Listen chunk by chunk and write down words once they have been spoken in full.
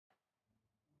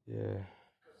Yeah.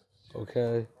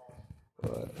 Okay.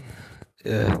 But,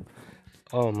 yeah.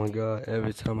 Oh my god,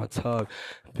 every time I talk,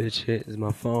 bitch hits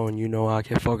my phone, you know I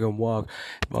can fucking walk.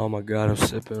 Oh my god, I'm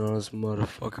sipping on this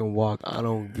motherfucking walk. I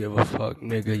don't give a fuck,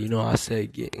 nigga. You know I say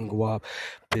getting guap.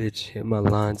 Bitch hit my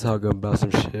line talking about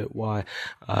some shit. Why?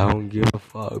 I don't give a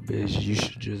fuck, bitch. You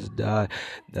should just die.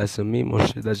 That's some emo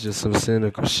shit. That's just some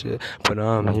cynical shit. But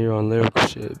I'm here on lyrical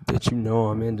shit. Bitch, you know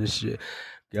I'm into shit.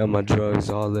 Got my drugs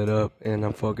all lit up and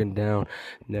I'm fucking down.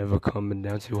 Never coming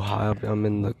down too high up. I'm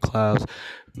in the clouds.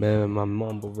 Man, my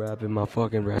mumble rap and my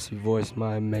fucking raspy voice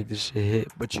might make this shit hit.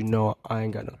 But you know I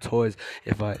ain't got no toys.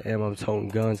 If I am, I'm toting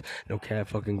guns. No cat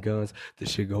fucking guns.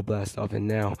 This shit go blast off and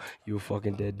now you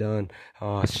fucking dead done.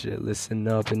 Oh shit, listen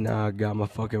up and now I got my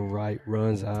fucking right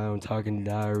runs. I'm talking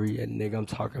diarrhea, nigga. I'm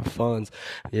talking funds.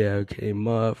 Yeah, I came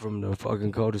up from the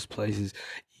fucking coldest places.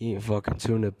 Eating fucking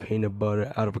tuna peanut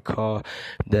butter out of a car.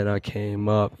 Then I came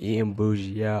up eating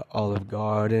bougie at Olive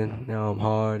Garden. Now I'm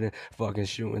hard and fucking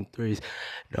shooting threes.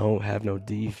 Don't have no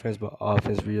defense, but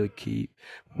offense really keep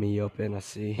me up and I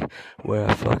see where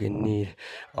I fucking need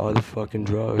all the fucking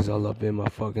drugs all up in my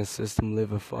fucking system.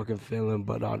 Living fucking feeling,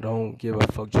 but I don't give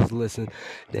a fuck. Just listen.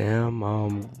 Damn,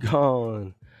 I'm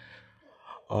gone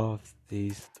off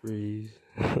these threes.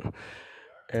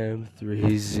 M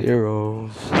three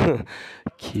zeros.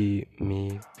 Keep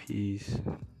me peace.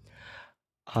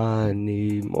 I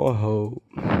need more hope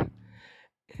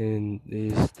in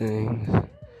these things.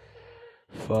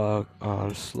 Fuck,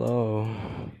 I'm slow,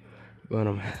 but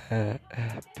I'm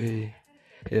happy.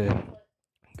 Yeah.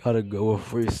 Gotta go with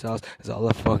freestyles. That's all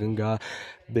I fucking got.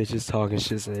 Bitches talking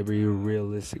shit, so they be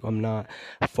realistic. I'm not.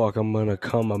 Fuck, I'm gonna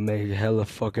come. I make hella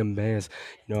fucking bands.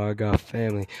 You know, I got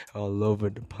family all over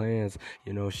the plans.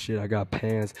 You know, shit, I got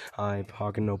pans. I ain't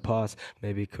parking no pots.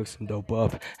 Maybe cook some dope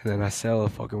up, and then I sell a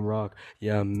fucking rock.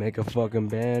 Yeah, make a fucking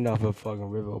band off a fucking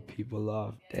river. People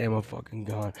off. Damn, I'm fucking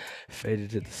gone.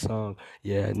 Faded to the song.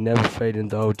 Yeah, never fading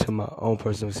though to my own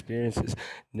personal experiences.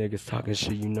 Niggas talking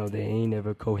shit, you know they ain't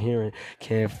ever coherent.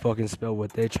 Can't fucking spell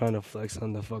what they tryna flex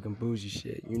on the fucking bougie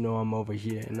shit. You know I'm over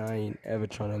here and I ain't ever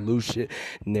tryna lose shit.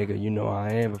 Nigga, you know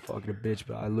I am a fucking bitch,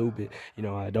 but I lube it. You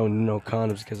know I don't need no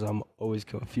condoms cause I'm always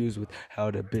confused with how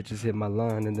the bitches hit my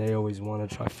line and they always wanna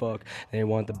try fuck. They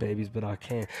want the babies but I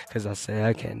can't cause I say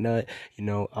I can't nut. You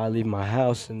know, I leave my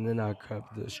house and then I cut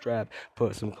the strap,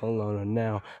 put some cologne on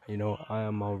now. You know, I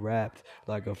am all wrapped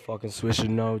like a fucking swisher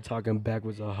note, talking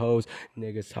backwards of hoes.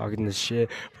 Niggas talking this shit,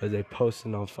 but they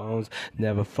posting on phones.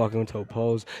 Never fucking told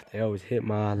pose. They always hit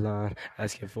my line,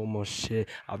 asking for more shit.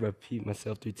 I repeat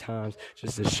myself 3 times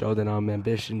just to show that I'm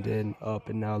ambition. Then up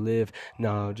and now live.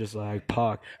 Now just like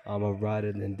Pac, I'm a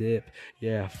rider than dip.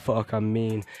 Yeah, fuck, I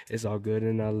mean, it's all good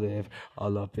and I live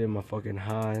all up in my fucking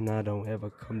high and I don't ever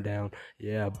come down.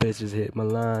 Yeah, bitches hit my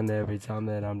line every time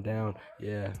that I'm down.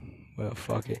 Yeah, well,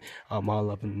 fuck it, I'm all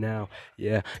up and now.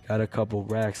 Yeah, got a couple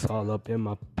racks all up in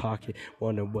my pocket.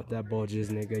 Wonder what that bulge is,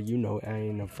 nigga. You know I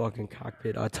ain't a fucking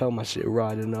cockpit. I tell my shit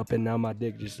riding up and now my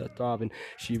dick just a throbbing.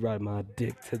 She ride my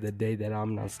dick to the day that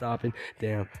I'm not stopping.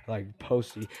 Damn, like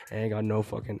Posty, I ain't got no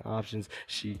fucking options.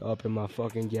 She up in my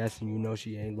fucking gas and you know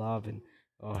she ain't lobbing.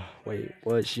 Oh, wait,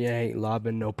 what? She ain't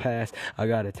lobbing no pass. I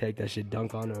gotta take that shit,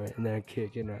 dunk on her, and then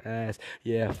kick in her ass.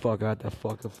 Yeah, fuck out the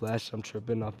fucking flash. I'm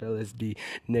tripping off LSD.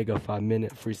 Nigga, 5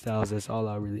 minute freestyles, that's all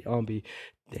I really on be.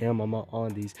 Damn, I'm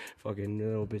on these fucking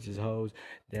little bitches hoes.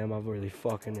 Damn, I'm really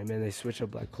fucking them, man. They switch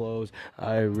up like clothes.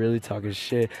 I really talking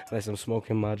shit unless I'm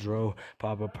smoking my dro.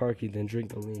 Pop a perky, then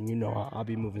drink the lean. You know, I'll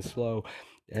be moving slow.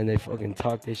 And they fucking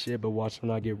talk their shit, but watch when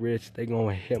I get rich, they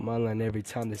gonna hit my line every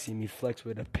time they see me flex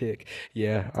with a pick.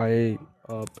 Yeah, I ain't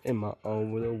up in my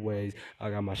own little ways. I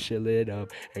got my shit lit up,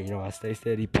 and you know I stay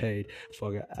steady paid.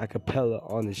 Fucking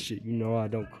acapella on this shit, you know I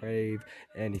don't crave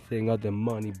anything other than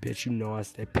money, bitch. You know I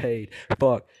stay paid.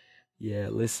 Fuck. Yeah,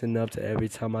 listen up to every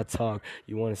time I talk.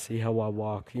 You wanna see how I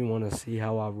walk, you wanna see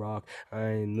how I rock. I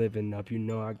ain't living up, you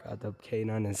know I got the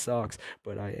K9 and socks,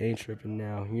 but I ain't tripping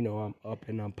now. You know I'm up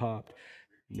and I'm popped.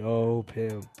 No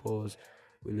pimples.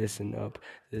 We listen up.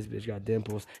 This bitch got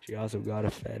dimples. She also got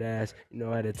a fat ass. You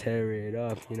know, I had to tear it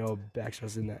up. You know, back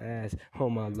shots in the ass. Oh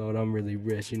my lord, I'm really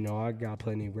rich. You know, I got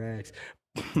plenty racks.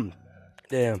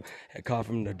 Damn, I caught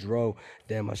from the dro.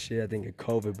 Damn, my shit, I think it's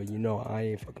COVID, but you know, I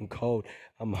ain't fucking cold.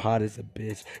 I'm hot as a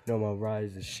bitch. You know, my ride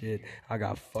is a shit. I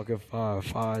got fucking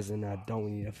fires and I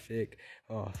don't need a fic.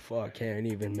 Oh, fuck, can't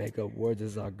even make up words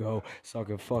as I go.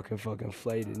 Sucking fucking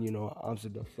flated. You know, I'm so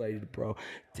deflated, bro.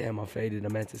 Damn, I faded. I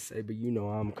meant to say, but you know,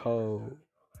 I'm cold.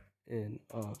 And,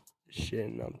 shit,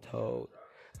 and I'm told.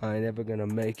 I ain't ever gonna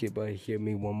make it, but hear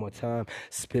me one more time.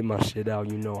 Spit my shit out,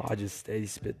 you know I just steady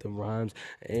spit the rhymes.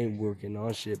 Ain't working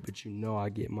on shit, but you know I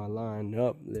get my line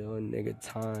up. Little nigga,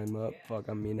 time up. Fuck,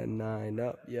 I mean a 9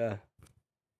 up, yeah.